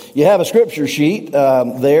You have a scripture sheet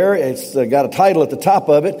there. It's got a title at the top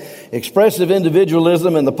of it, Expressive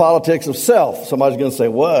Individualism and the Politics of Self. Somebody's going to say,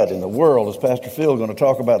 what in the world is Pastor Phil going to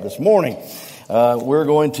talk about this morning? We're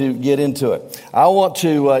going to get into it. I want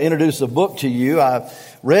to introduce a book to you. I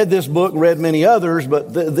read this book, read many others,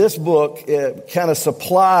 but this book kind of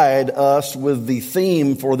supplied us with the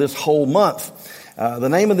theme for this whole month. The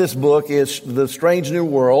name of this book is The Strange New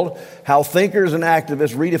World, How Thinkers and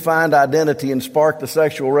Activists Redefined Identity and Sparked the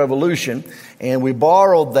Sexual Revolution. And we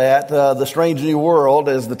borrowed that, The Strange New World,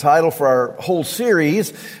 as the title for our whole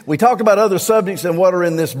series. We talked about other subjects than what are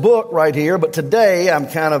in this book right here, but today I'm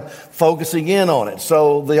kind of focusing in on it.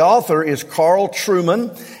 So the author is Carl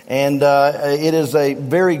Trueman, and it is a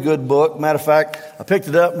very good book. Matter of fact, I picked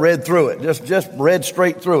it up, read through it, just read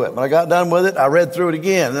straight through it. When I got done with it, I read through it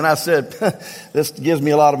again. And then I said, this gives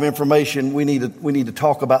me a lot of information. We need to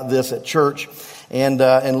talk about this at church and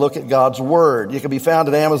look at God's Word. You can be found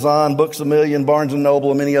at Amazon, Books A Million, Barnes &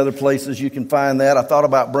 Noble, and many other places you can find that. I thought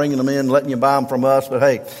about bringing them in, letting you buy them from us, but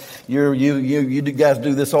hey, you guys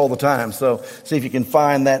do this all the time. So see if you can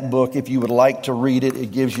find that book if you would like to read it.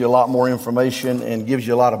 It gives you a lot more information and gives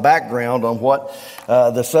you a lot of background on what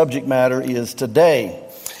the subject matter is today.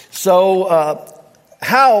 So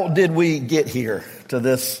how did we get here to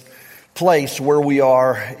this place where we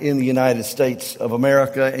are in the United States of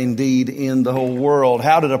America, indeed in the whole world?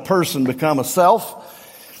 How did a person become a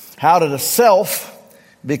self? How did a self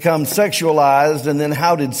become sexualized? And then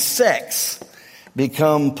how did sex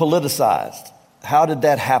become politicized? How did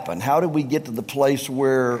that happen? How did we get to the place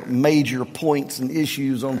where major points and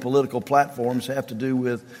issues on political platforms have to do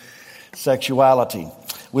with sexuality?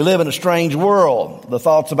 We live in a strange world. The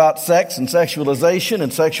thoughts about sex and sexualization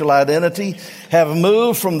and sexual identity have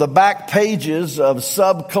moved from the back pages of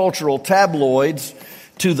subcultural tabloids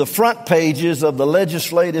to the front pages of the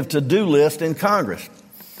legislative to-do list in Congress.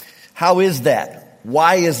 How is that?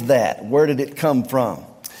 Why is that? Where did it come from?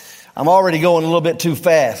 I'm already going a little bit too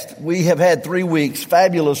fast. We have had 3 weeks,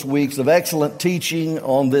 fabulous weeks of excellent teaching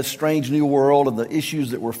on this strange new world and the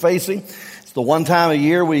issues that we're facing. It's the one time a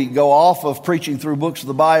year we go off of preaching through books of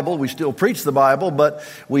the Bible. We still preach the Bible, but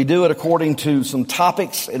we do it according to some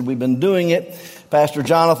topics, and we've been doing it. Pastor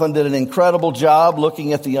Jonathan did an incredible job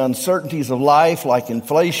looking at the uncertainties of life, like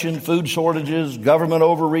inflation, food shortages, government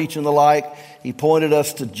overreach, and the like. He pointed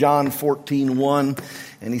us to John 14:1,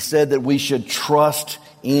 and he said that we should trust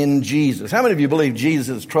in Jesus. How many of you believe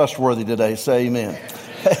Jesus is trustworthy today? Say amen.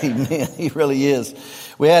 Amen. He really is.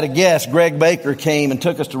 We had a guest, Greg Baker, came and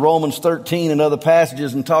took us to Romans 13 and other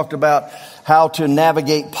passages and talked about how to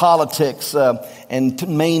navigate politics and to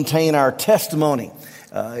maintain our testimony.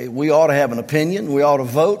 We ought to have an opinion. We ought to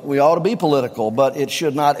vote. We ought to be political, but it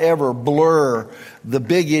should not ever blur the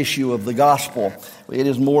big issue of the gospel. It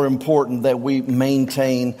is more important that we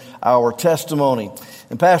maintain our testimony.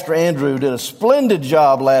 And Pastor Andrew did a splendid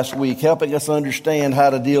job last week helping us understand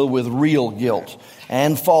how to deal with real guilt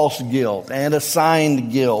and false guilt and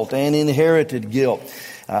assigned guilt and inherited guilt.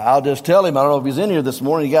 I'll just tell him, I don't know if he's in here this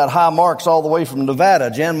morning, he got high marks all the way from Nevada.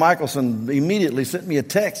 Jan Michelson immediately sent me a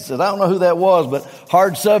text and said, I don't know who that was, but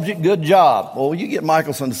hard subject, good job. Well, you get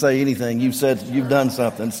Michelson to say anything, you've said you've done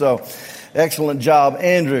something. So excellent job,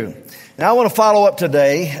 Andrew. Now I want to follow up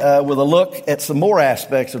today with a look at some more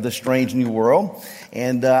aspects of this strange new world.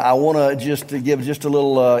 And I want to give a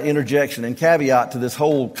little interjection and caveat to this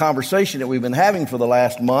whole conversation that we've been having for the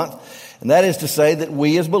last month. And that is to say that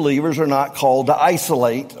we as believers are not called to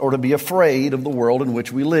isolate or to be afraid of the world in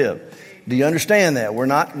which we live. Do you understand that? We're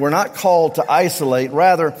not called to isolate.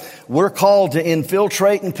 Rather, we're called to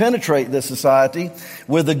infiltrate and penetrate this society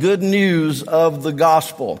with the good news of the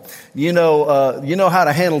gospel. You know how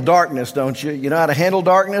to handle darkness, don't you? You know how to handle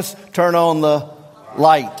darkness? Turn on the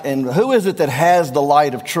light. And who is it that has the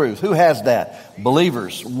light of truth? Who has that?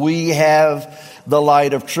 Believers. We have the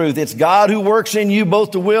light of truth. It's God who works in you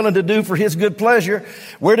both to will and to do for His good pleasure.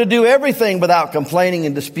 We're to do everything without complaining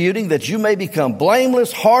and disputing, that you may become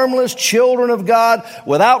blameless, harmless children of God,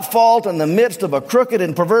 without fault in the midst of a crooked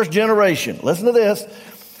and perverse generation. Listen to this.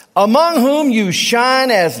 Among whom you shine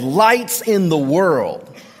as lights in the world.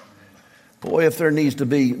 Boy, if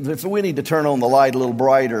we need to turn on the light a little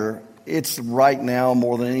brighter, it's right now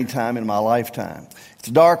more than any time in my lifetime. It's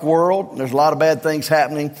a dark world. There's a lot of bad things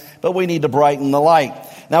happening, but we need to brighten the light.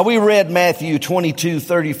 Now, we read Matthew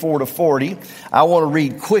 22:34-40. I want to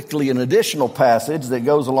read quickly an additional passage that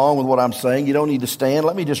goes along with what I'm saying. You don't need to stand.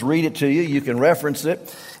 Let me just read it to you. You can reference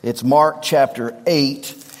it. It's Mark chapter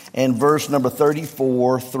 8 and verse number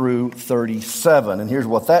 34-37. And here's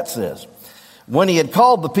what that says. When he had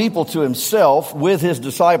called the people to himself with his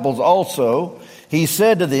disciples also, He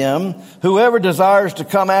said to them, "Whoever desires to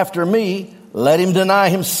come after me, let him deny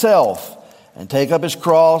himself and take up his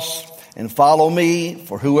cross and follow me.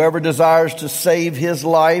 For whoever desires to save his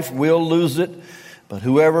life will lose it. But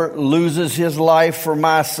whoever loses his life for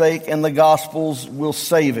my sake and the gospel's will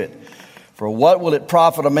save it. For what will it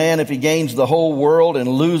profit a man if he gains the whole world and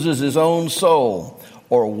loses his own soul?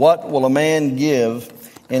 Or what will a man give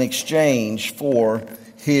in exchange for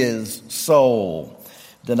his soul?"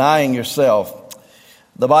 Denying yourself.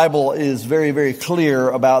 The Bible is very, very clear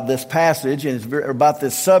about this passage and about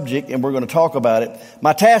this subject, and we're going to talk about it.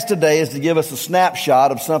 My task today is to give us a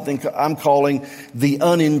snapshot of something I'm calling the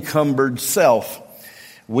unencumbered self.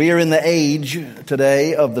 We are in the age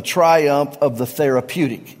today of the triumph of the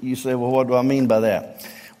therapeutic. You say, well, what do I mean by that?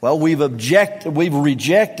 Well, we've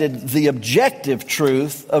rejected the objective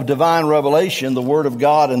truth of divine revelation, the Word of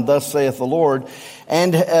God, and thus saith the Lord,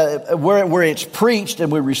 and where it's preached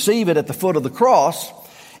and we receive it at the foot of the cross.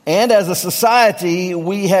 And as a society,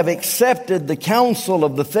 we have accepted the counsel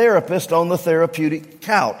of the therapist on the therapeutic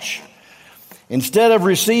couch. Instead of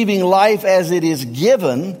receiving life as it is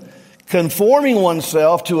given, conforming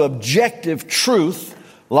oneself to objective truth,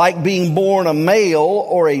 like being born a male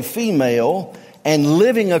or a female, and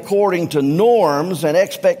living according to norms and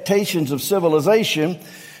expectations of civilization,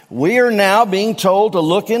 we are now being told to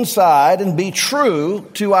look inside and be true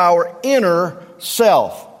to our inner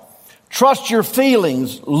self. Trust your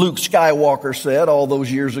feelings, Luke Skywalker said all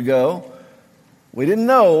those years ago. We didn't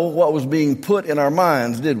know what was being put in our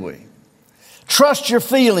minds, did we? Trust your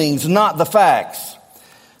feelings, not the facts.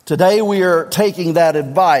 Today we are taking that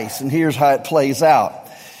advice, and here's how it plays out.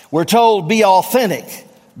 We're told, be authentic,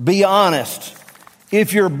 be honest.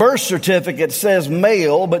 If your birth certificate says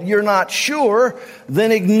male, but you're not sure,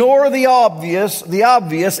 then ignore the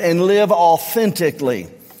obvious and live authentically.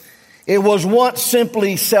 It was once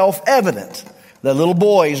simply self-evident that little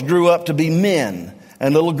boys grew up to be men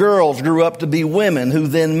and little girls grew up to be women who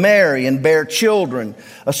then marry and bear children,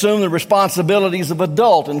 assume the responsibilities of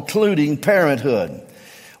adult, including parenthood.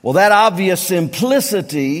 Well, that obvious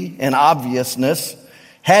simplicity and obviousness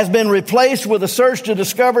has been replaced with a search to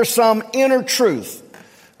discover some inner truth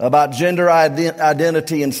about gender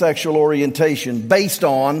identity and sexual orientation based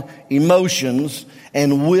on emotions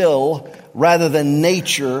and will rather than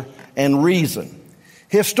nature and reason.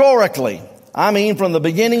 Historically, from the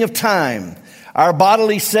beginning of time, our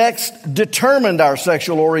bodily sex determined our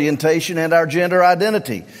sexual orientation and our gender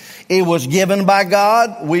identity. It was given by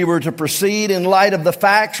God. We were to proceed in light of the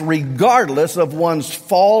facts regardless of one's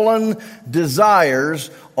fallen desires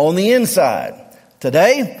on the inside.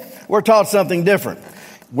 Today, we're taught something different.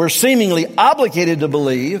 We're seemingly obligated to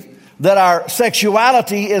believe that our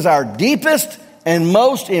sexuality is our deepest and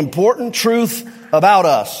most important truth about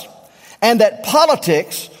us, and that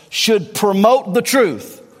politics should promote the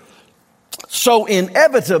truth. So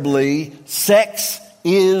inevitably, sex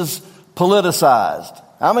is politicized.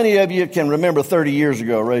 How many of you can remember 30 years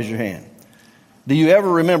ago? Raise your hand. Do you ever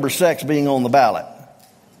remember sex being on the ballot?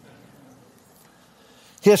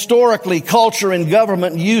 Historically, culture and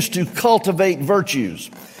government used to cultivate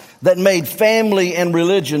virtues that made family and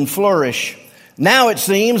religion flourish. Now it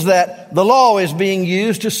seems that the law is being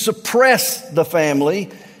used to suppress the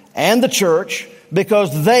family and the church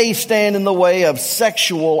because they stand in the way of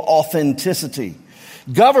sexual authenticity.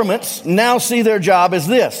 Governments now see their job as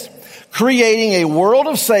this: creating a world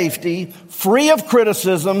of safety, free of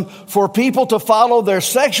criticism, for people to follow their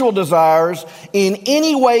sexual desires in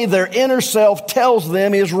any way their inner self tells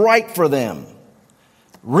them is right for them.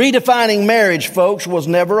 Redefining marriage, folks, was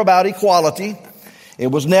never about equality. It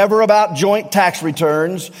was never about joint tax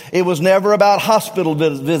returns. It was never about hospital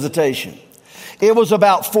visitation. It was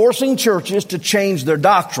about forcing churches to change their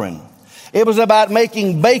doctrine. It was about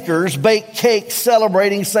making bakers bake cakes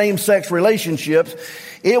celebrating same-sex relationships.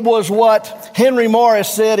 It was what Henry Morris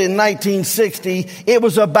said in 1960. It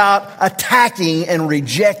was about attacking and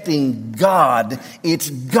rejecting God. It's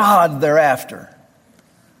God thereafter.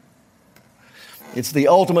 It's the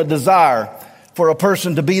ultimate desire for a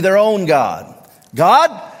person to be their own God.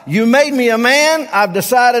 God, you made me a man. I've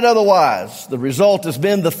decided otherwise. The result has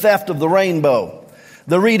been the theft of the rainbow,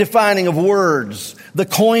 the redefining of words, the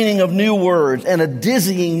coining of new words, and a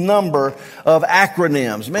dizzying number of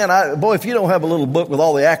acronyms. Man, if you don't have a little book with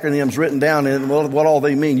all the acronyms written down and what all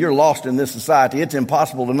they mean, you're lost in this society. It's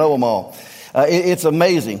impossible to know them all. It's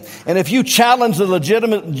amazing. And if you challenge the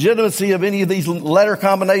legitimacy of any of these letter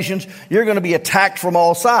combinations, you're going to be attacked from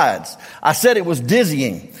all sides. I said it was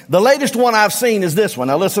dizzying. The latest one I've seen is this one.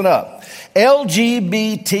 Now listen up.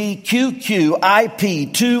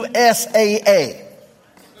 LGBTQQIP2SAA.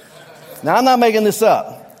 Now I'm not making this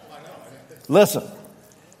up. Listen.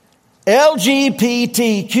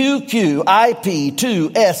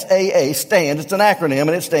 LGBTQIP2SAA stands, it's an acronym, and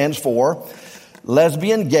it stands for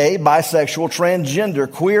lesbian, gay, bisexual,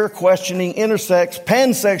 transgender, queer, questioning, intersex,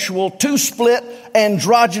 pansexual, two-split,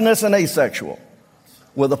 androgynous, and asexual.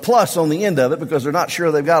 With a plus on the end of it because they're not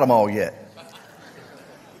sure they've got them all yet.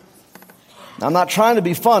 I'm not trying to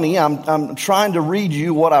be funny. I'm trying to read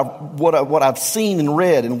you what I've seen and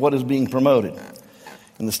read and what is being promoted.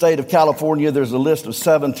 In the state of California, there's a list of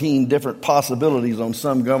 17 different possibilities on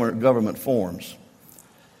some government forms.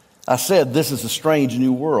 I said this is a strange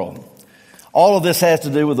new world. All of this has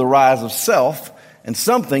to do with the rise of self and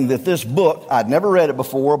something that this book, I'd never read it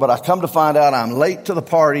before, but I come to find out I'm late to the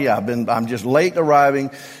party. I'm just late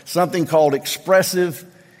arriving. Something called expressive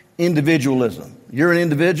individualism. You're an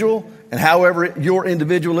individual, and however your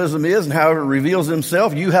individualism is and however it reveals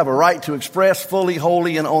himself, you have a right to express fully,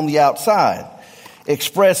 wholly, and on the outside.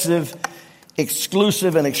 Expressive,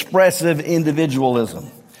 exclusive, and expressive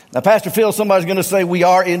individualism. Now, Pastor Phil, somebody's going to say we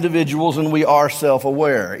are individuals and we are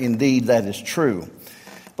self-aware. Indeed, that is true.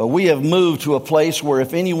 But we have moved to a place where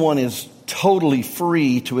if anyone is totally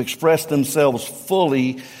free to express themselves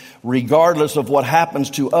fully, regardless of what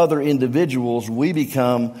happens to other individuals, we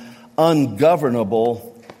become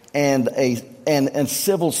ungovernable and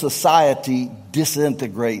civil society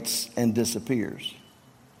disintegrates and disappears.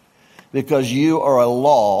 Because you are a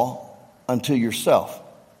law unto yourself.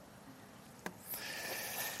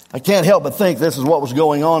 I can't help but think this is what was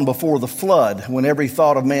going on before the flood, when every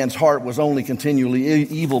thought of man's heart was only continually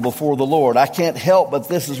evil before the Lord. I can't help but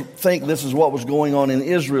think this is what was going on in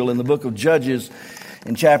Israel in the book of Judges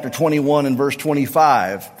in chapter 21 and verse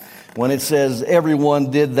 25, when it says,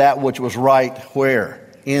 everyone did that which was right, where?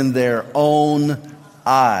 In their own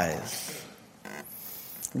eyes.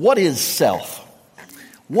 What is self?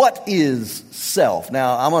 What is self?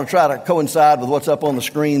 Now, I'm going to try to coincide with what's up on the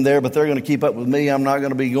screen there, but they're going to keep up with me. I'm not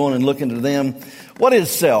going to be going and looking to them. What is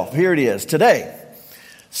self? Here it is. Today,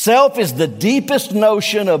 self is the deepest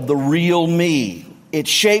notion of the real me. It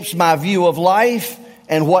shapes my view of life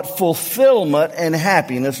and what fulfillment and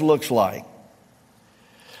happiness looks like.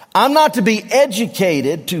 I'm not to be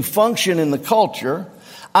educated to function in the culture.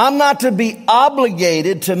 I'm not to be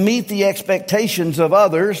obligated to meet the expectations of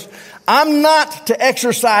others. I'm not to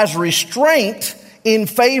exercise restraint in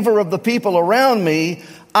favor of the people around me.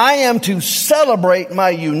 I am to celebrate my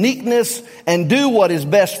uniqueness and do what is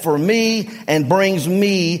best for me and brings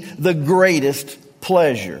me the greatest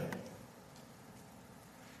pleasure.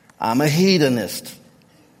 I'm a hedonist.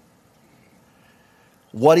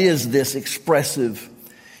 What is this expressive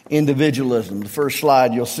individualism? The first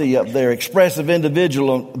slide you'll see up there. Expressive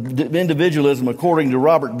individualism, according to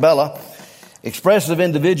Robert Bellah. Expressive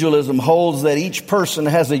individualism holds that each person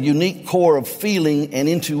has a unique core of feeling and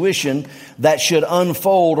intuition that should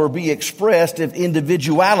unfold or be expressed if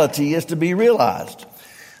individuality is to be realized.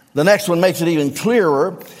 The next one makes it even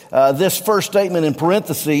clearer. This first statement in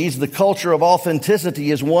parentheses, the culture of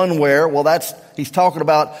authenticity, is one where, he's talking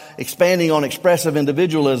about expanding on expressive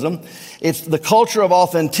individualism. It's the culture of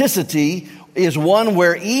authenticity is one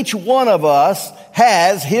where each one of us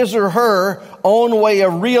has his or her own way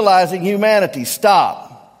of realizing humanity.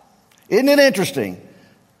 Stop. Isn't it interesting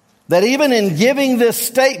that even in giving this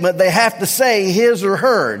statement, they have to say his or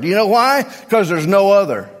her? Do you know why? Because there's no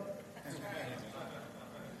other.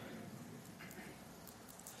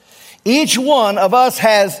 Each one of us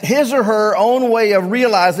has his or her own way of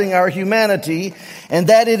realizing our humanity, and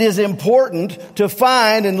that it is important to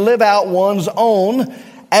find and live out one's own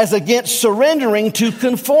as against surrendering to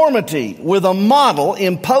conformity with a model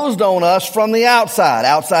imposed on us from the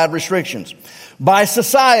outside restrictions, by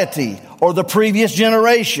society or the previous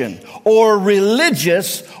generation or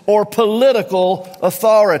religious or political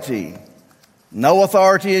authority. No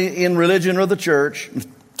authority in religion or the church.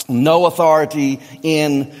 No authority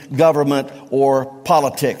in government or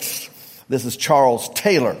politics. This is Charles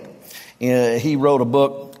Taylor. He wrote a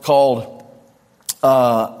book called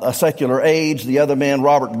A Secular Age. The other man,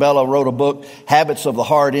 Robert Bellah, wrote a book, Habits of the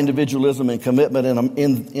Heart, Individualism and Commitment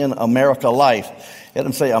in America Life. He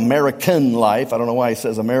didn't say American life. I don't know why he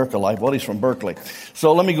says America life. Well, he's from Berkeley.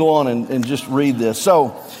 So let me go on and just read this.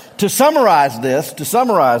 So to summarize this,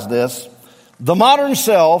 the modern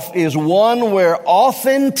self is one where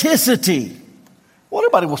authenticity, well,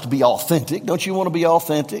 everybody wants to be authentic. Don't you want to be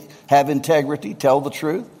authentic? Have integrity, tell the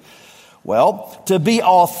truth? Well, to be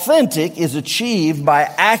authentic is achieved by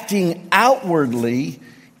acting outwardly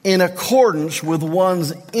in accordance with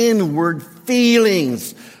one's inward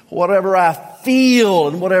feelings. Whatever I feel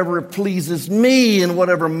and whatever pleases me and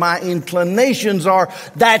whatever my inclinations are,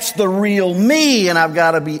 that's the real me. And I've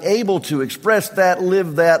got to be able to express that,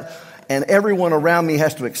 live that, and everyone around me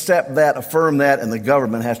has to accept that, affirm that, and the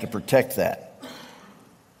government has to protect that.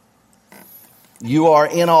 You are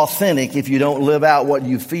inauthentic if you don't live out what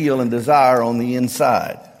you feel and desire on the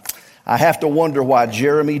inside. I have to wonder why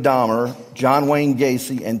Jeremy Dahmer, John Wayne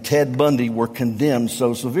Gacy, and Ted Bundy were condemned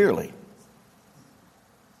so severely.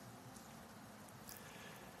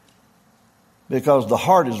 Because the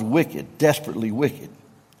heart is wicked, desperately wicked.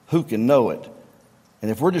 Who can know it? And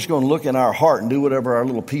if we're just going to look in our heart and do whatever our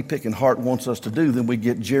little pea-picking heart wants us to do, then we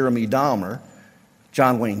get Jeremy Dahmer,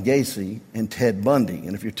 John Wayne Gacy, and Ted Bundy.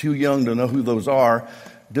 And if you're too young to know who those are,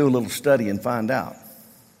 do a little study and find out.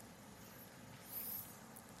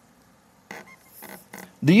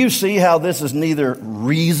 Do you see how this is neither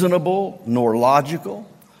reasonable nor logical?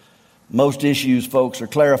 Most issues, folks, are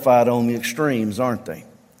clarified on the extremes, aren't they?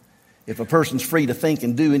 If a person's free to think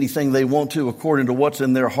and do anything they want to according to what's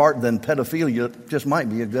in their heart, then pedophilia just might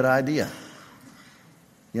be a good idea.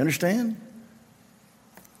 You understand?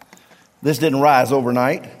 This didn't rise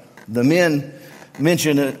overnight. The men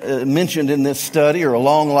mentioned in this study are a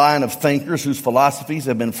long line of thinkers whose philosophies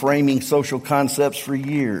have been framing social concepts for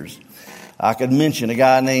years. I could mention a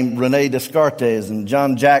guy named René Descartes and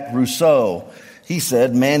Jean-Jacques Rousseau. He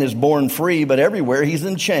said, man is born free, but everywhere he's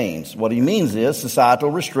in chains. What he means is societal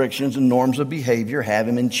restrictions and norms of behavior have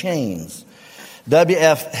him in chains.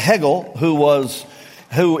 W.F. Hegel,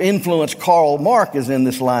 who influenced Karl Marx, is in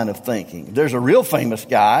this line of thinking. There's a real famous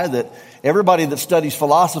guy that everybody that studies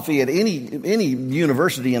philosophy at any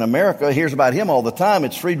university in America hears about him all the time.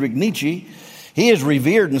 It's Friedrich Nietzsche. He is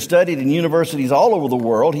revered and studied in universities all over the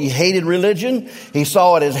world. He hated religion. He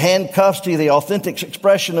saw it as handcuffs to the authentic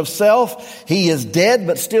expression of self. He is dead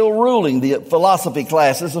but still ruling the philosophy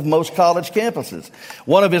classes of most college campuses.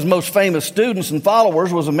 One of his most famous students and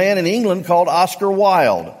followers was a man in England called Oscar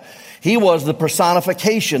Wilde. He was the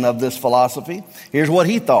personification of this philosophy. Here's what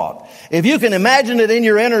he thought. If you can imagine it in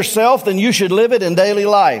your inner self, then you should live it in daily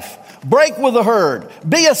life. Break with the herd.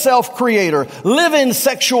 Be a self-creator. Live in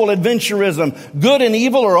sexual adventurism. Good and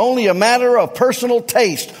evil are only a matter of personal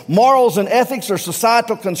taste. Morals and ethics are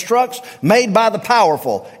societal constructs made by the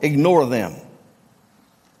powerful. Ignore them.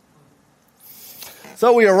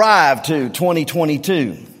 So we arrive to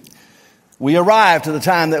 2022. We arrive to the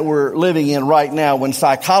time that we're living in right now when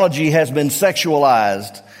psychology has been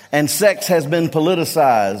sexualized and sex has been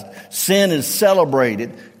politicized. Sin is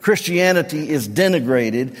celebrated. Christianity is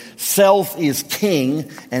denigrated. Self is king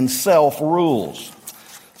and self rules.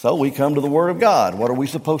 So we come to the Word of God. What are we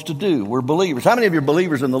supposed to do? We're believers. How many of you are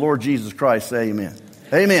believers in the Lord Jesus Christ? Say amen.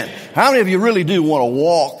 Amen. How many of you really do want to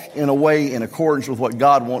walk in a way in accordance with what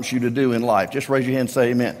God wants you to do in life? Just raise your hand and say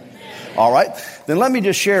amen. All right. Then let me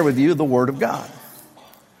just share with you the Word of God.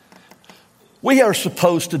 We are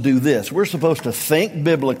supposed to do this. We're supposed to think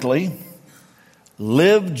biblically,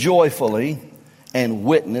 live joyfully, and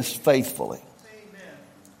witness faithfully.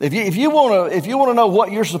 If you want to know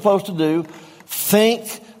what you're supposed to do,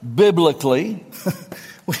 think biblically.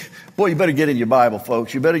 Boy, you better get in your Bible,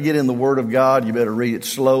 folks. You better get in the Word of God. You better read it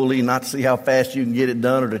slowly, not to see how fast you can get it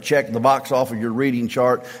done or to check the box off of your reading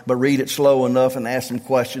chart, but read it slow enough and ask some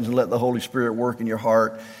questions and let the Holy Spirit work in your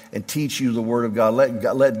heart and teach you the Word of God.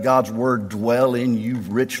 Let God's Word dwell in you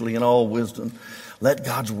richly in all wisdom. Let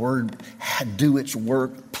God's Word do its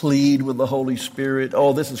work. Plead with the Holy Spirit.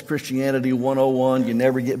 Oh, this is Christianity 101. You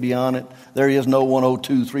never get beyond it. There is no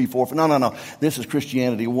 102, 3, 4. No. This is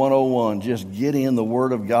Christianity 101. Just get in the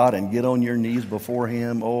Word of God and get on your knees before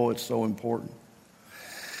Him. Oh, it's so important.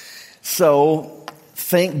 So,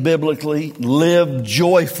 think biblically, live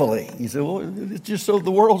joyfully. You say, well, it's just so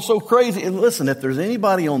the world's so crazy. And listen, if there's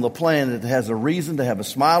anybody on the planet that has a reason to have a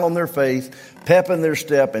smile on their face, pep in their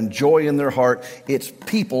step, and joy in their heart, it's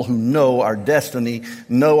people who know our destiny,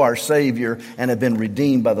 know our Savior, and have been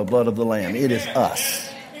redeemed by the blood of the Lamb. It is us.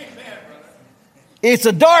 It's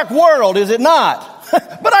a dark world, is it not?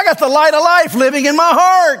 But I got the light of life living in my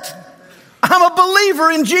heart. I'm a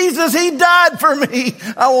believer in Jesus. He died for me.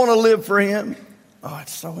 I want to live for Him. Oh,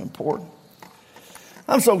 it's so important.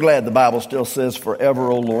 I'm so glad the Bible still says,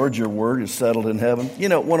 forever, O Lord, your word is settled in heaven. You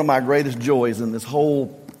know, one of my greatest joys in this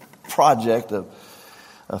whole project of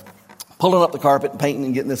pulling up the carpet and painting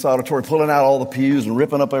and getting this auditorium, pulling out all the pews and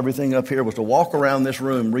ripping up everything up here was to walk around this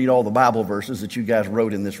room, read all the Bible verses that you guys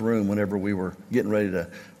wrote in this room whenever we were getting ready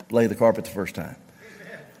to lay the carpet the first time.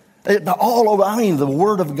 All over, I mean, the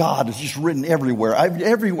Word of God is just written everywhere.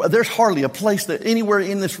 Everywhere. There's hardly a place that anywhere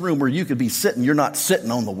in this room where you could be sitting, you're not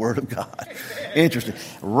sitting on the Word of God. Interesting.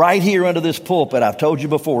 Right here under this pulpit, I've told you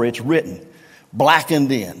before, it's written.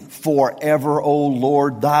 blackened in. Forever, O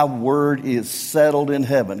Lord, thy word is settled in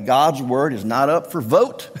heaven. God's word is not up for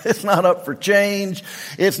vote. It's not up for change.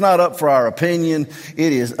 It's not up for our opinion.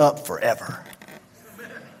 It is up forever.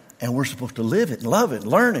 And we're supposed to live it, love it,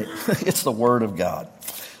 learn it. It's the word of God.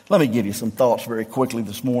 Let me give you some thoughts very quickly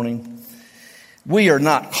this morning. We are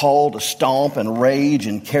not called to stomp and rage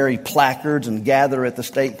and carry placards and gather at the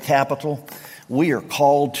state capitol. We are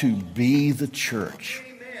called to be the church.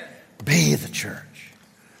 Amen. Be the church.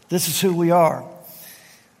 This is who we are.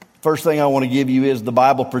 First thing I want to give you is the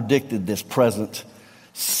Bible predicted this present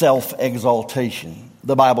self-exaltation.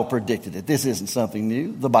 The Bible predicted it. This isn't something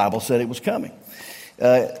new. The Bible said it was coming.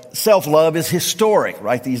 Self-love is historic.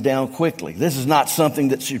 Write these down quickly. This is not something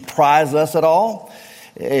that should surprise us at all.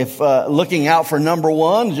 If looking out for number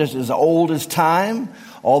one, just as old as time,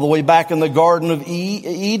 all the way back in the Garden of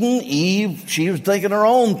Eden, Eve, she was thinking her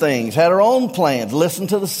own things, had her own plans, listened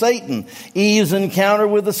to the Satan. Eve's encounter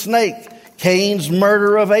with the snake, Cain's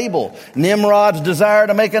murder of Abel, Nimrod's desire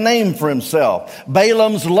to make a name for himself,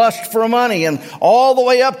 Balaam's lust for money, and all the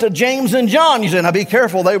way up to James and John. You say, now be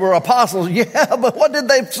careful, they were apostles. Yeah, but what did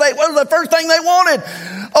they say? What was the first thing they wanted?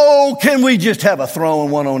 Oh, can we just have a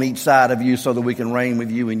throne, one on each side of you, so that we can reign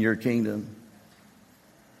with you in your kingdom?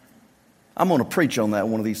 I'm going to preach on that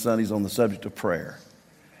one of these Sundays on the subject of prayer.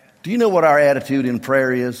 Do you know what our attitude in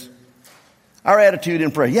prayer is? Our attitude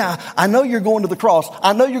in prayer. Yeah, I know you're going to the cross.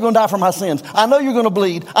 I know you're going to die for my sins. I know you're going to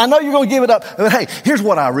bleed. I know you're going to give it up. But hey, here's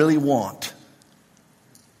what I really want.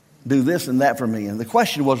 Do this and that for me. And the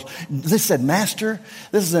question was, this said, Master,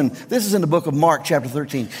 this is in the book of Mark chapter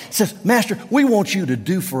 13. It says, Master, we want you to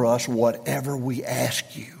do for us whatever we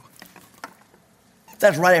ask you.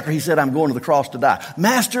 That's right after he said, I'm going to the cross to die.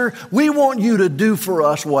 Master, we want you to do for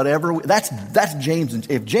us whatever. That's James.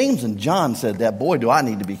 If James and John said that, boy, do I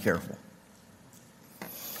need to be careful.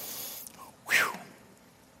 Whew.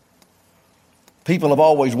 People have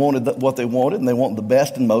always wanted what they wanted, and they want the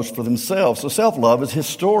best and most for themselves. So self-love is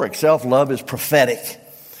historic. Self-love is prophetic.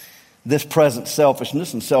 This present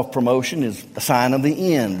selfishness and self-promotion is a sign of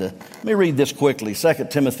the end. Let me read this quickly. 2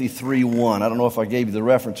 Timothy 3:1. I don't know if I gave you the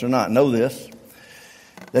reference or not. Know this.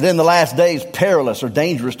 That in the last days perilous or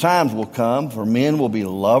dangerous times will come, for men will be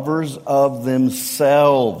lovers of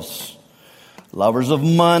themselves, lovers of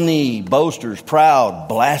money, boasters, proud,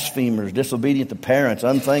 blasphemers, disobedient to parents,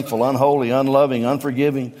 unthankful, unholy, unloving,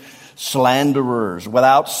 unforgiving, slanderers,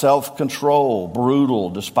 without self-control, brutal,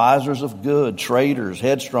 despisers of good, traitors,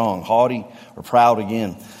 headstrong, haughty, or proud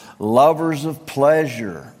again, lovers of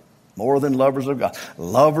pleasure more than lovers of God,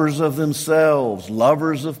 lovers of themselves,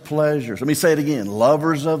 lovers of pleasures. Let me say it again.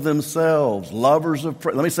 Lovers of themselves, lovers of,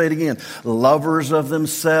 let me say it again. Lovers of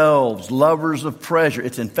themselves, lovers of pleasure.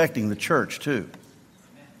 It's infecting the church too.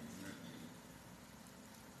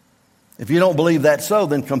 If you don't believe that's so,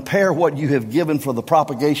 then compare what you have given for the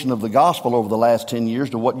propagation of the gospel over the last 10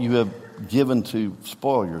 years to what you have given to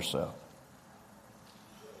spoil yourself,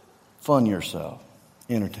 fun yourself,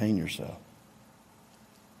 entertain yourself.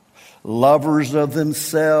 Lovers of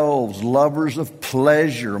themselves, lovers of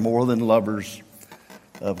pleasure more than lovers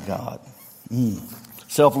of God.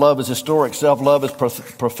 Self-love is historic. Self-love is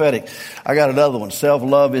prophetic. I got another one.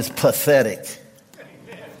 Self-love is pathetic.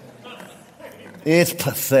 It's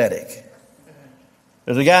pathetic.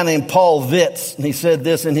 There's a guy named Paul Vitz, and he said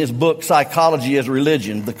this in his book, Psychology as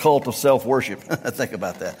Religion, the Cult of Self-Worship. Think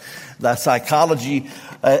about that. The psychology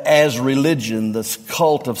as religion, the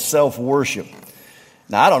cult of self-worship.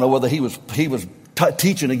 Now, I don't know whether he was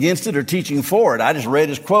teaching against it or teaching for it. I just read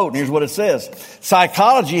his quote, and here's what it says.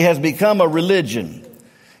 Psychology has become a religion,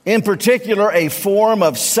 in particular a form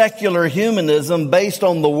of secular humanism based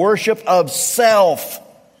on the worship of self.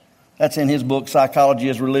 That's in his book, Psychology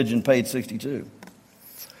as Religion, page 62.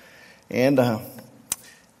 And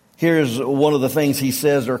here's one of the things he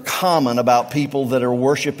says are common about people that are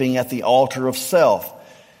worshiping at the altar of self.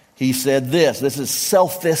 He said this is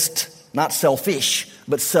selfist, not selfish,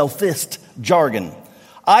 but selfist jargon.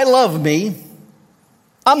 I love me.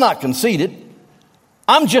 I'm not conceited.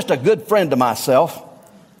 I'm just a good friend to myself.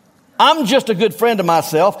 I'm just a good friend to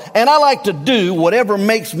myself, and I like to do whatever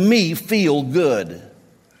makes me feel good.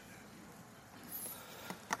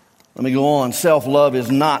 Let me go on. Self-love is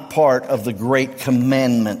not part of the great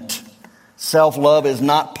commandment. Self-love is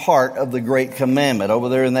not part of the great commandment. Over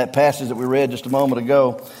there in that passage that we read just a moment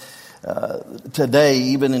ago, today,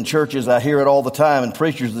 even in churches, I hear it all the time in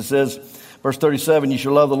preachers that says, verse 37, you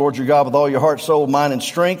shall love the Lord your God with all your heart, soul, mind, and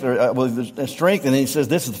strength. And then he says,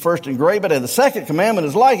 this is the first and great, and the second commandment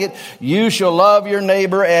is like it. You shall love your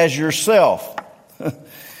neighbor as yourself.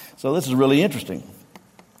 So this is really interesting.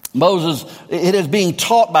 Moses, it is being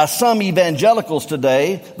taught by some evangelicals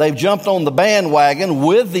today. They've jumped on the bandwagon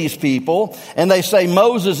with these people, and they say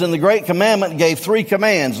Moses in the Great Commandment gave 3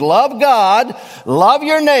 commands. Love God, love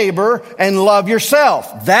your neighbor, and love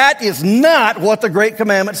yourself. That is not what the Great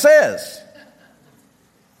Commandment says.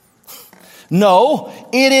 No,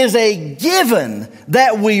 it is a given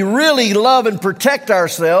that we really love and protect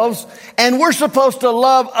ourselves, and we're supposed to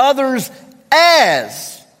love others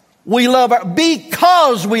as we love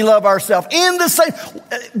because we love ourselves. In the same,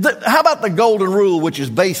 how about the golden rule, which is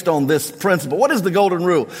based on this principle? What is the golden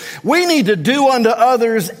rule? We need to do unto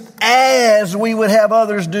others as we would have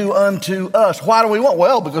others do unto us. Why do we want?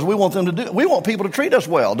 Well, because we want people to treat us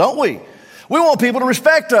well, don't we? We want people to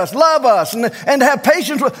respect us, love us, and to have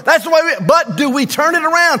patience with. That's the way but do we turn it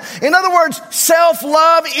around? In other words,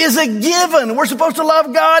 self-love is a given. We're supposed to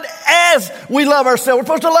love God as we love ourselves. We're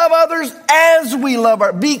supposed to love others as we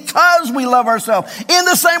love because we love ourselves. In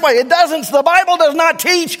the same way, the Bible does not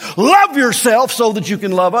teach love yourself so that you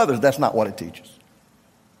can love others. That's not what it teaches.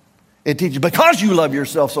 It teaches because you love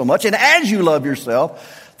yourself so much, and as you love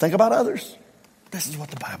yourself, think about others. This is what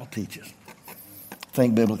the Bible teaches.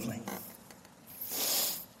 Think biblically.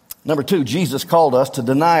 Number 2, Jesus called us to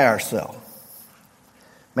deny ourselves.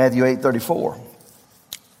 Mark 8:34.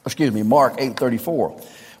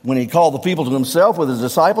 When he called the people to himself with his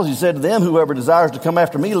disciples, he said to them, whoever desires to come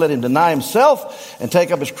after me, let him deny himself and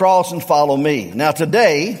take up his cross and follow me. Now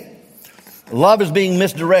today, love is being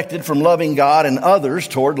misdirected from loving God and others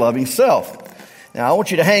toward loving self. Now, I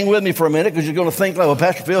want you to hang with me for a minute because you're going to think, well,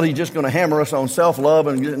 Pastor Phil, he's just going to hammer us on self-love.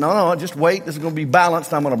 No, just wait. This is going to be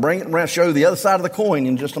balanced. I'm going to bring it around, show you the other side of the coin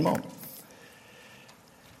in just a moment.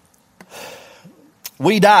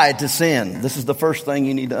 We died to sin. This is the first thing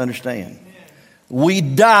you need to understand. We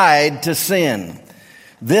died to sin.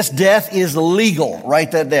 This death is legal.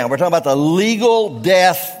 Write that down. We're talking about the legal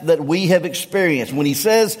death that we have experienced. When he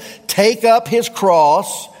says, take up his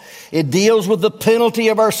cross, it deals with the penalty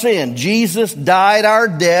of our sin. Jesus died our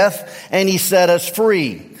death and he set us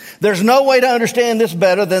free. There's no way to understand this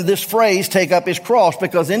better than this phrase, take up his cross,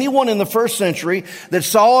 because anyone in the first century that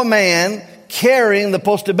saw a man carrying the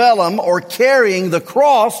postebellum or carrying the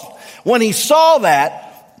cross, when he saw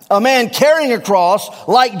that, a man carrying a cross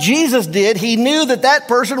like Jesus did, he knew that that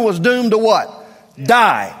person was doomed to what?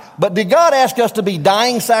 Die. But did God ask us to be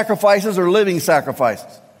dying sacrifices or living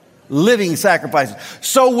sacrifices? Living sacrifices.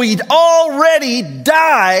 So we'd already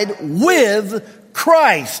died with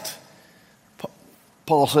Christ.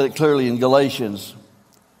 Paul said it clearly in Galatians.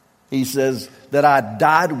 He says that I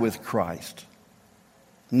died with Christ.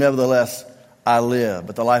 Nevertheless, I live.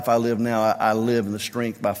 But the life I live now, I live in the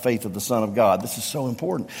strength by faith of the Son of God. This is so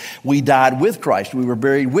important. We died with Christ. We were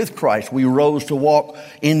buried with Christ. We rose to walk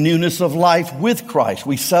in newness of life with Christ.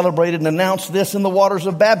 We celebrated and announced this in the waters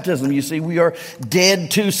of baptism. You see, we are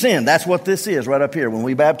dead to sin. That's what this is right up here. When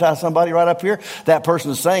we baptize somebody right up here, that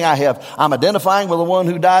person is saying, I'm identifying with the one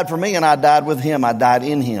who died for me, and I died with him. I died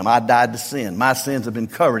in him. I died to sin. My sins have been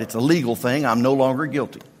covered. It's a legal thing. I'm no longer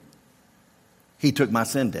guilty. He took my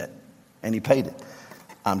sin debt. And he paid it.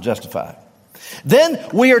 I'm justified. Then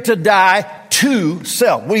we are to die to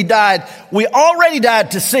self. We already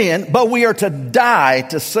died to sin, but we are to die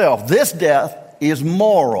to self. This death is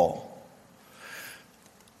moral.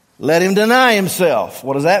 Let him deny himself.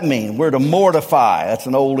 What does that mean? We're to mortify. That's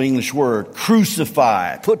an old English word.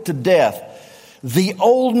 Crucify. Put to death the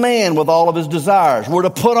old man with all of his desires. We're to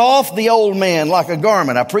put off the old man like a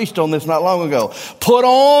garment. I preached on this not long ago. Put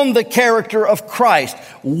on the character of Christ.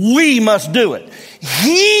 We must do it.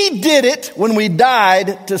 He did it when we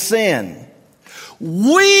died to sin.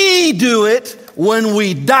 We do it when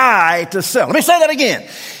we die to self. Let me say that again.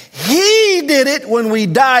 He did it when we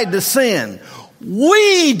died to sin.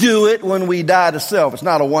 We do it when we die to self. It's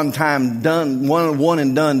not a one-time done, one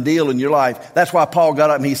and done deal in your life. That's why Paul got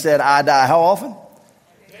up and he said, I die how often?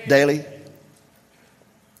 Daily.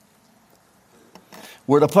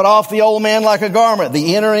 We're to put off the old man like a garment.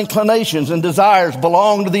 The inner inclinations and desires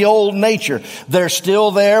belong to the old nature. They're still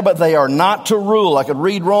there, but they are not to rule. I could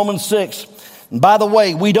read Romans 6. And by the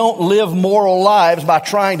way, we don't live moral lives by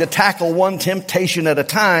trying to tackle one temptation at a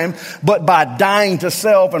time, but by dying to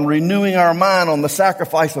self and renewing our mind on the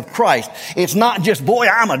sacrifice of Christ. It's not just, boy,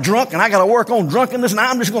 I'm a drunk and I got to work on drunkenness and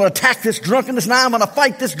I'm just going to attack this drunkenness and I'm going to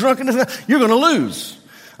fight this drunkenness. You're going to lose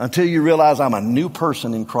until you realize I'm a new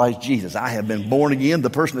person in Christ Jesus. I have been born again. The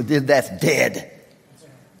person that did that's dead.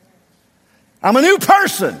 I'm a new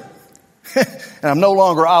person and I'm no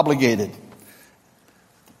longer obligated.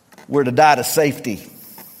 We're to die to safety.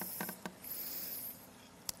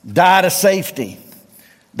 Die to safety.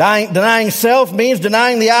 Denying self means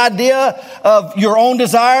denying the idea of your own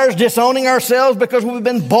desires, disowning ourselves because we've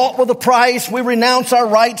been bought with a price. We renounce our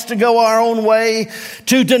rights to go our own way.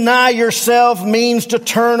 To deny yourself means to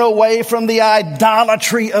turn away from the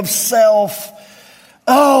idolatry of self.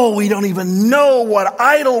 Oh, we don't even know what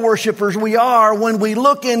idol worshipers we are when we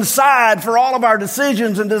look inside for all of our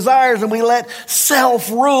decisions and desires and we let self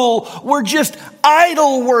rule. We're just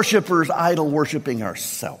idol worshipers, idol worshiping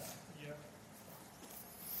ourselves.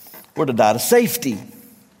 We're to die to safety.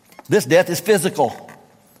 This death is physical.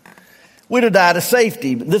 We're to die to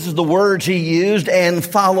safety. This is the words he used, and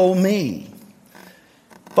follow me.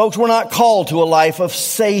 Folks, we're not called to a life of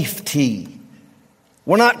safety.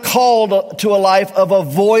 We're not called to a life of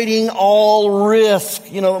avoiding all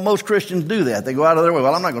risk. You know, most Christians do that. They go out of their way.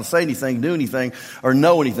 Well, I'm not going to say anything, do anything, or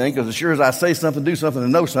know anything, because as sure as I say something, do something,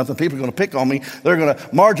 and know something, people are going to pick on me. They're going to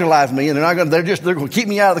marginalize me, and they're going to keep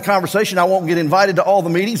me out of the conversation. I won't get invited to all the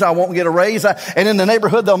meetings. I won't get a raise. And in the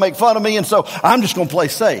neighborhood, they'll make fun of me. And so I'm just going to play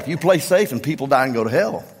safe. You play safe, and people die and go to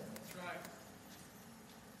hell.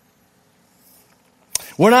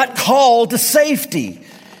 We're not called to safety.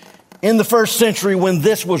 In the first century, when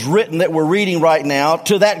this was written that we're reading right now,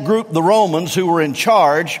 to that group, the Romans, who were in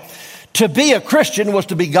charge, to be a Christian was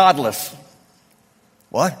to be godless.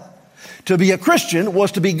 What? To be a Christian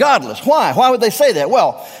was to be godless. Why? Why would they say that?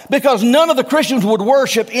 Well, because none of the Christians would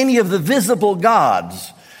worship any of the visible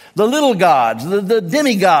gods. The little gods, the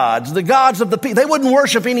demigods, the gods of the people. They wouldn't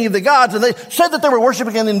worship any of the gods, and they said that they were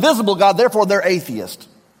worshiping an invisible God, therefore they're atheists.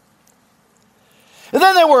 And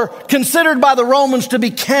then they were considered by the Romans to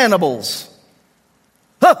be cannibals.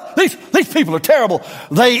 Oh, these people are terrible.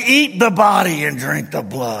 They eat the body and drink the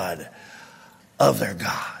blood of their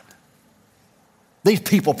God. These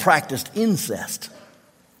people practiced incest.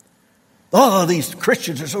 Oh, these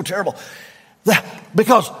Christians are so terrible.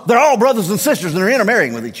 Because they're all brothers and sisters and they're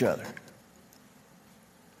intermarrying with each other.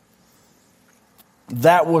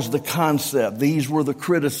 That was the concept. These were the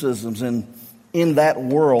criticisms. And in that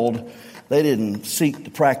world, they didn't seek to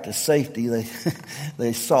practice safety.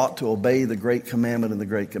 They sought to obey the Great Commandment and the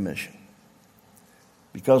Great Commission.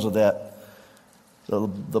 Because of that, the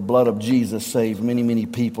blood of Jesus saved many, many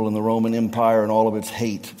people in the Roman Empire, and all of its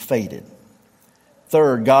hate faded.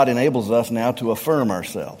 Third, God enables us now to affirm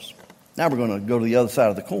ourselves. Now we're going to go to the other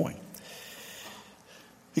side of the coin.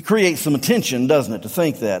 It creates some attention, doesn't it, to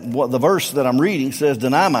think that. The verse that I'm reading says,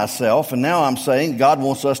 deny myself, and now I'm saying God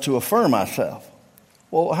wants us to affirm ourselves.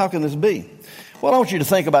 Well, how can this be? Well, I want you to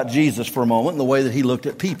think about Jesus for a moment and the way that he looked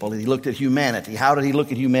at people. He looked at humanity. How did he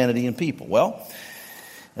look at humanity and people? Well,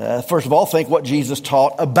 first of all, think what Jesus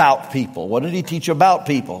taught about people. What did he teach about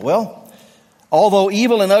people? Well, although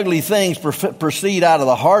evil and ugly things proceed out of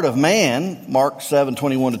the heart of man, Mark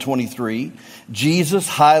 7:21-23, Jesus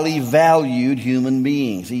highly valued human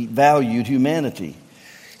beings. He valued humanity.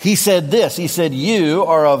 He said this, he said, you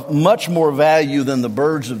are of much more value than the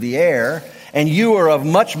birds of the air, and you are of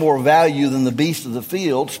much more value than the beasts of the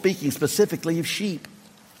field, speaking specifically of sheep.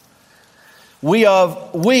 We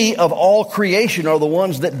of all creation are the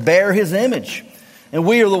ones that bear his image. And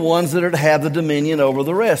we are the ones that are to have the dominion over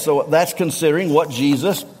the rest. So that's considering what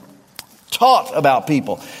Jesus taught about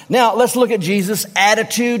people. Now, let's look at Jesus'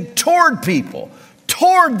 attitude toward people,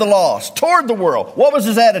 toward the lost, toward the world. What was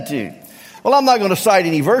his attitude? Well, I'm not going to cite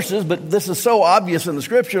any verses, but this is so obvious in the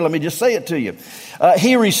scripture. Let me just say it to you.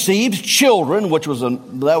 He received children,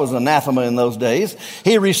 that was anathema in those days.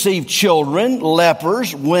 He received children,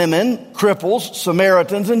 lepers, women, cripples,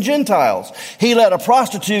 Samaritans, and Gentiles. He let a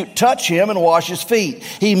prostitute touch him and wash his feet.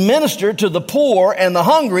 He ministered to the poor and the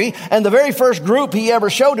hungry, and the very first group he ever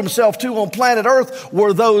showed himself to on planet Earth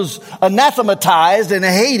were those anathematized and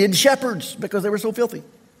hated shepherds because they were so filthy.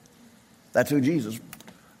 That's who Jesus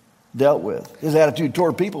dealt with. His attitude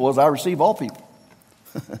toward people was, I receive all people.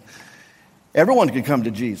 Everyone could come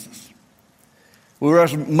to Jesus. We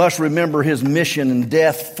must remember his mission and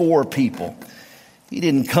death for people. He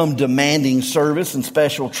didn't come demanding service and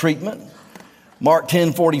special treatment. Mark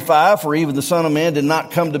 10:45, for even the Son of Man did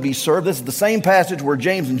not come to be served. This is the same passage where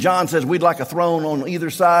James and John says we'd like a throne on either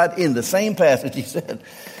side. In the same passage, he said,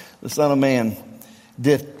 the Son of Man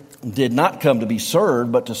did not come to be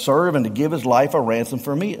served, but to serve and to give his life a ransom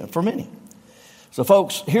for many. So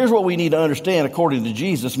folks, here's what we need to understand according to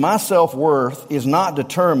Jesus. My self-worth is not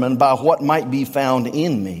determined by what might be found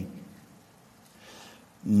in me.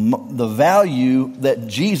 The value that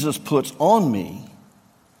Jesus puts on me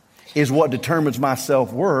is what determines my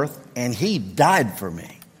self-worth, and he died for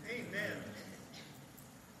me. Amen.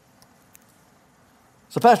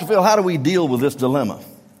 So Pastor Phil, how do we deal with this dilemma?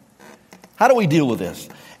 How do we deal with this?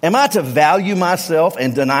 Am I to value myself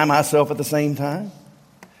and deny myself at the same time?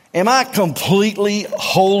 Am I completely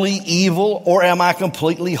wholly evil, or am I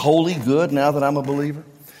completely wholly good now that I'm a believer?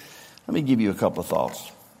 Let me give you a couple of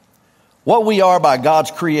thoughts. What we are by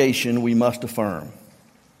God's creation, we must affirm.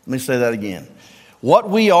 Let me say that again. What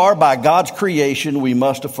we are by God's creation, we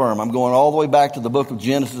must affirm. I'm going all the way back to the book of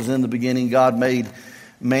Genesis. In the beginning, God made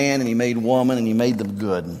man and He made woman and He made them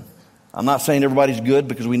good. I'm not saying everybody's good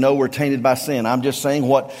because we know we're tainted by sin. I'm just saying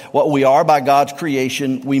what we are by God's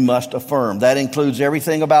creation, we must affirm. That includes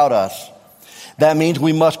everything about us. That means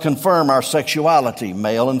we must confirm our sexuality.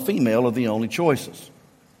 Male and female are the only choices.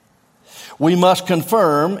 We must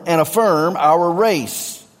confirm and affirm our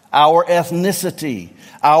race, our ethnicity,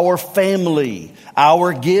 our family,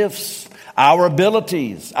 our gifts, our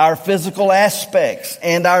abilities, our physical aspects,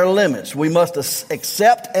 and our limits. We must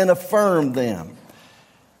accept and affirm them.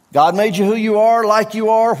 God made you who you are, like you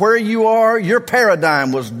are, where you are. Your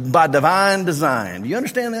paradigm was by divine design. Do you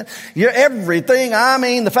understand that? Everything,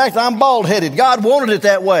 the fact that I'm bald-headed, God wanted it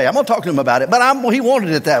that way. I'm going to talk to Him about it, but He wanted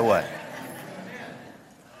it that way.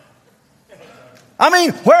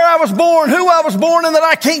 Where I was born, who I was born in, that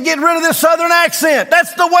I can't get rid of this southern accent.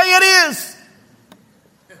 That's the way it is.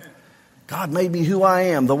 God made me who I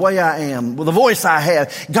am, the way I am, with the voice I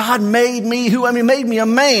have. God made me made me a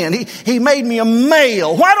man. He made me a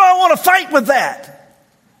male. Why do I want to fight with that?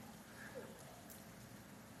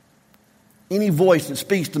 Any voice that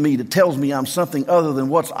speaks to me that tells me I'm something other than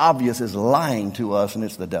what's obvious is lying to us, and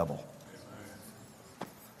it's the devil.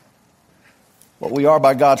 What we are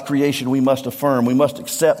by God's creation, we must affirm. We must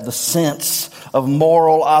accept the sense of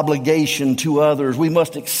moral obligation to others. We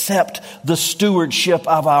must accept the stewardship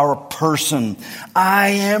of our person. I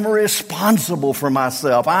am responsible for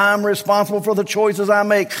myself. I'm responsible for the choices I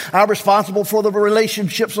make. I'm responsible for the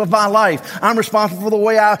relationships of my life. I'm responsible for the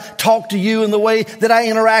way I talk to you and the way that I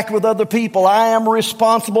interact with other people. I am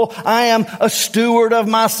responsible. I am a steward of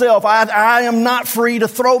myself. I am not free to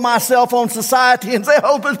throw myself on society and say,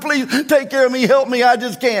 "Oh, please take care of me, help me." I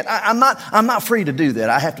just can't. I'm not free to do that.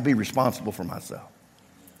 I have to be responsible for myself.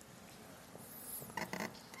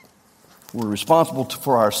 We're responsible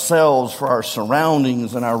for ourselves, for our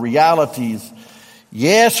surroundings and our realities.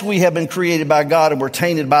 Yes, we have been created by God and we're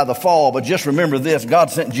tainted by the fall, but just remember this: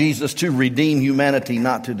 God sent Jesus to redeem humanity,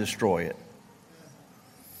 not to destroy it.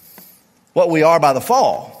 What we are by the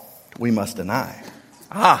fall, we must deny.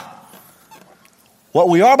 What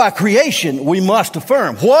we are by creation, we must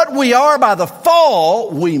affirm. What we are by the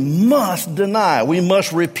fall, we must deny. We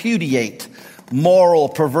must repudiate moral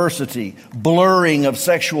perversity, blurring of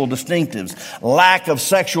sexual distinctives, lack of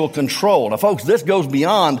sexual control. Now, folks, this goes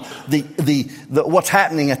beyond the what's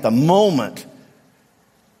happening at the moment.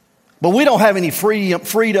 But we don't have any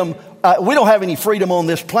freedom. We don't have any freedom on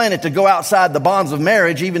this planet to go outside the bonds of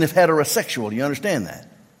marriage, even if heterosexual. Do you understand that?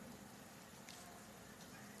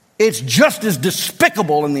 It's just as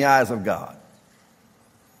despicable in the eyes of God.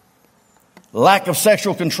 Lack of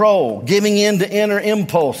sexual control, giving in to inner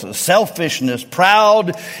impulses, selfishness,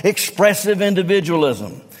 proud, expressive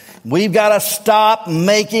individualism. We've got to stop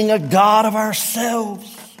making a god of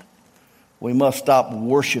ourselves. We must stop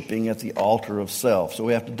worshiping at the altar of self. So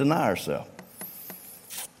we have to deny ourselves.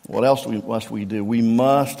 What else must we do?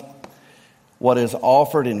 What is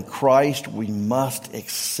offered in Christ, we must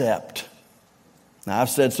accept. Now,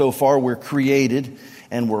 I've said so far we're created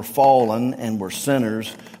and we're fallen and we're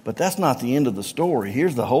sinners, but that's not the end of the story.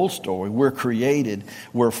 Here's the whole story. We're created,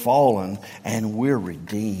 we're fallen, and we're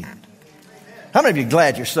redeemed. How many of you are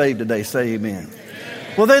glad you're saved today? Say amen.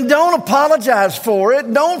 Well, then don't apologize for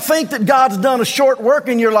it. Don't think that God's done a short work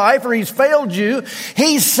in your life or He's failed you.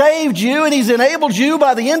 He's saved you and He's enabled you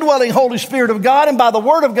by the indwelling Holy Spirit of God and by the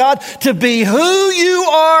Word of God to be who you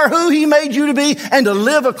are, who He made you to be, and to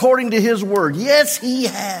live according to His Word. Yes, He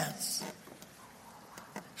has.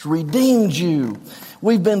 He's redeemed you.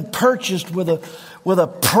 We've been purchased with a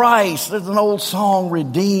price. There's an old song,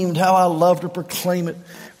 "Redeemed." How I love to proclaim it.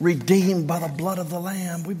 Redeemed by the blood of the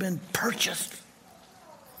Lamb. We've been purchased.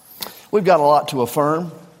 We've got a lot to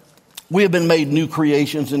affirm. We have been made new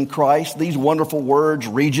creations in Christ. These wonderful words,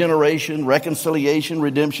 regeneration, reconciliation,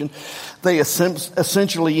 redemption, they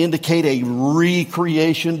essentially indicate a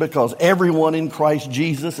recreation, because everyone in Christ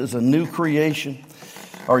Jesus is a new creation.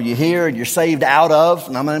 Are you here and you're saved out of,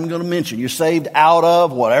 and I'm not even going to mention, you're saved out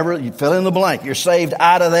of whatever, you fill in the blank. You're saved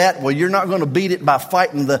out of that. Well, you're not going to beat it by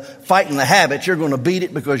fighting the habits. You're going to beat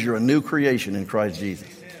it because you're a new creation in Christ Jesus.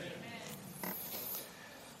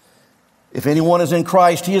 If anyone is in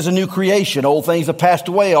Christ, he is a new creation. Old things have passed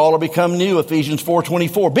away. All are become new. Ephesians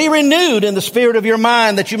 4:24. Be renewed in the spirit of your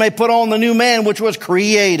mind, that you may put on the new man, which was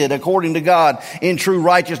created according to God in true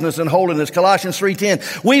righteousness and holiness. Colossians 3:10.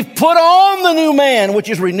 We've put on the new man, which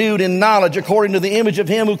is renewed in knowledge according to the image of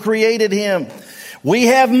him who created him. We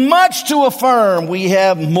have much to affirm. We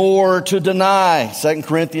have more to deny. 2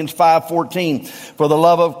 Corinthians 5:14. For the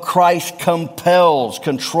love of Christ compels,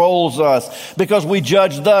 controls us, because we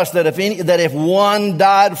judge thus that if one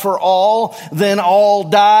died for all, then all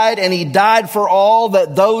died, and he died for all,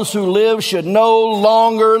 that those who live should no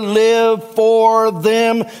longer live for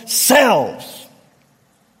themselves,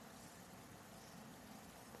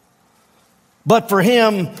 but for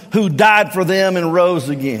him who died for them and rose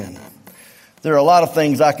again. There are a lot of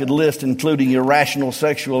things I could list, including irrational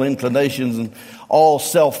sexual inclinations and all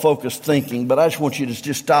self-focused thinking. But I just want you to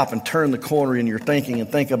just stop and turn the corner in your thinking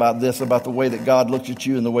and think about this, about the way that God looks at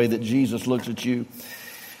you and the way that Jesus looks at you.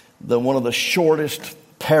 One of the shortest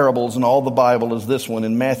parables in all the Bible is this one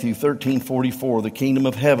in Matthew 13:44. The kingdom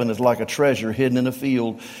of heaven is like a treasure hidden in a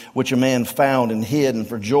field, which a man found and hid, and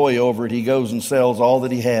for joy over it he goes and sells all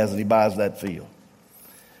that he has and he buys that field.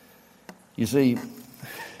 You see,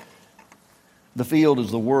 the field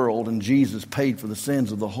is the world, and Jesus paid for the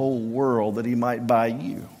sins of the whole world that he might buy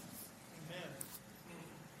you.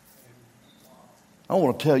 I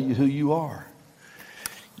want to tell you who you are.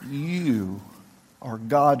 You are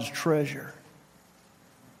God's treasure.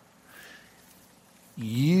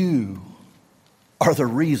 You are the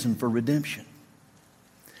reason for redemption.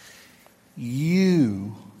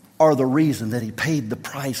 You are the reason that he paid the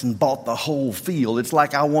price and bought the whole field. It's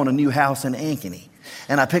like I want a new house in Ankeny,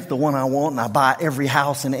 and I pick the one I want, and I buy every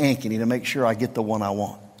house in Ankeny to make sure I get the one I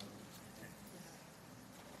want.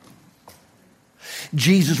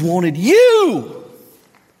 Jesus wanted you,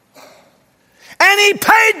 and he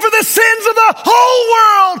paid for the sins of the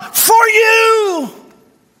whole world for you.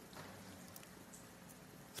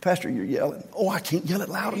 Pastor, you're yelling. Oh, I can't yell it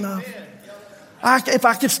loud enough. If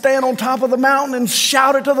I could stand on top of the mountain and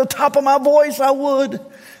shout it to the top of my voice, I would.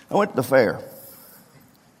 I went to the fair.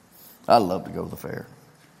 I love to go to the fair.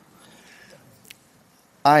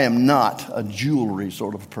 I am not a jewelry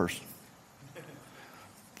sort of a person.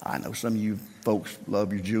 I know some of you folks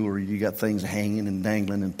love your jewelry. You got things hanging and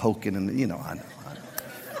dangling and poking, and you know, I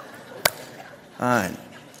know.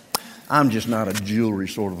 I'm just not a jewelry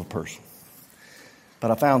sort of a person. But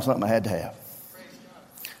I found something I had to have.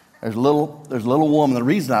 There's a little woman. The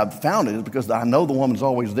reason I found it is because I know the woman's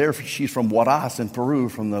always there. She's from Huaraz in Peru,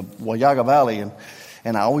 from the Huallaga Valley.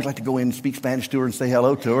 And I always like to go in and speak Spanish to her and say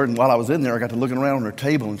hello to her. And while I was in there, I got to looking around on her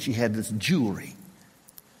table, and she had this jewelry.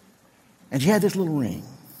 And she had this little ring.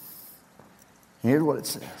 And here's what it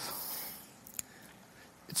says.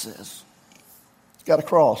 It says, it's got a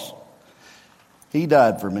cross. He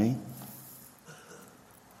died for me.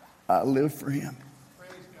 I live for him.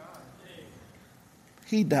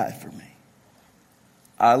 He died for me.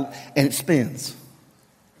 And it spins.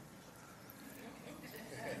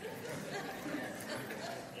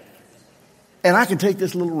 And I can take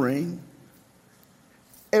this little ring,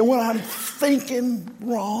 and when I'm thinking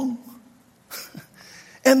wrong,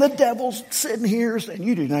 and the devil's sitting here saying,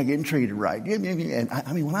 you're not getting treated right. And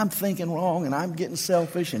I mean, when I'm thinking wrong and I'm getting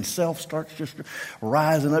selfish and self starts just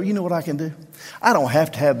rising up, you know what I can do? I don't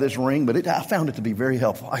have to have this ring, but I found it to be very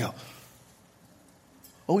helpful. I go,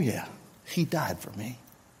 oh yeah, he died for me.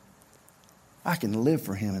 I can live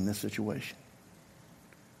for him in this situation.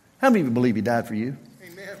 How many of you believe he died for you?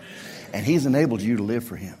 Amen. And he's enabled you to live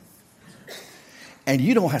for him. And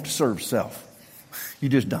you don't have to serve self. You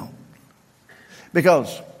just don't.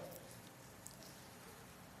 Because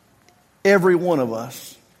every one of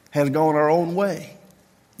us has gone our own way.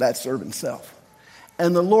 That's serving self.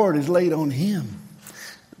 And the Lord has laid on him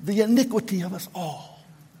the iniquity of us all.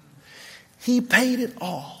 He paid it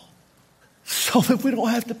all so that we don't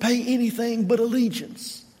have to pay anything but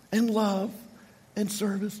allegiance and love and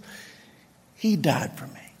service. He died for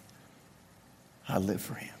me. I live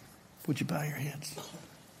for him. Would you bow your heads?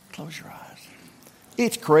 Close your eyes.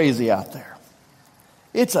 It's crazy out there.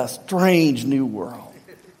 It's a strange new world.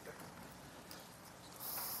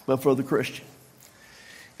 But for the Christian,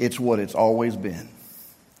 it's what it's always been.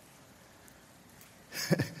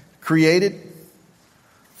 Created,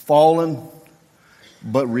 fallen,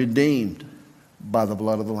 but redeemed by the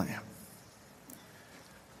blood of the Lamb.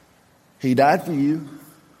 He died for you.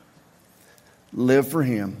 Live for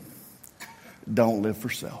him. Don't live for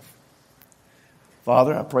self.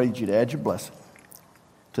 Father, I pray that you'd add your blessing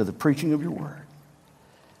to the preaching of your word.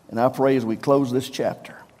 And I pray as we close this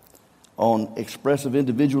chapter on expressive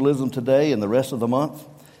individualism today and the rest of the month,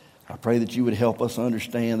 I pray that you would help us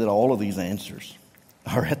understand that all of these answers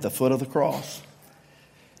are at the foot of the cross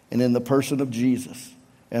and in the person of Jesus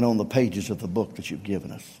and on the pages of the book that you've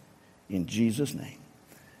given us. In Jesus' name,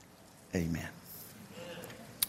 amen.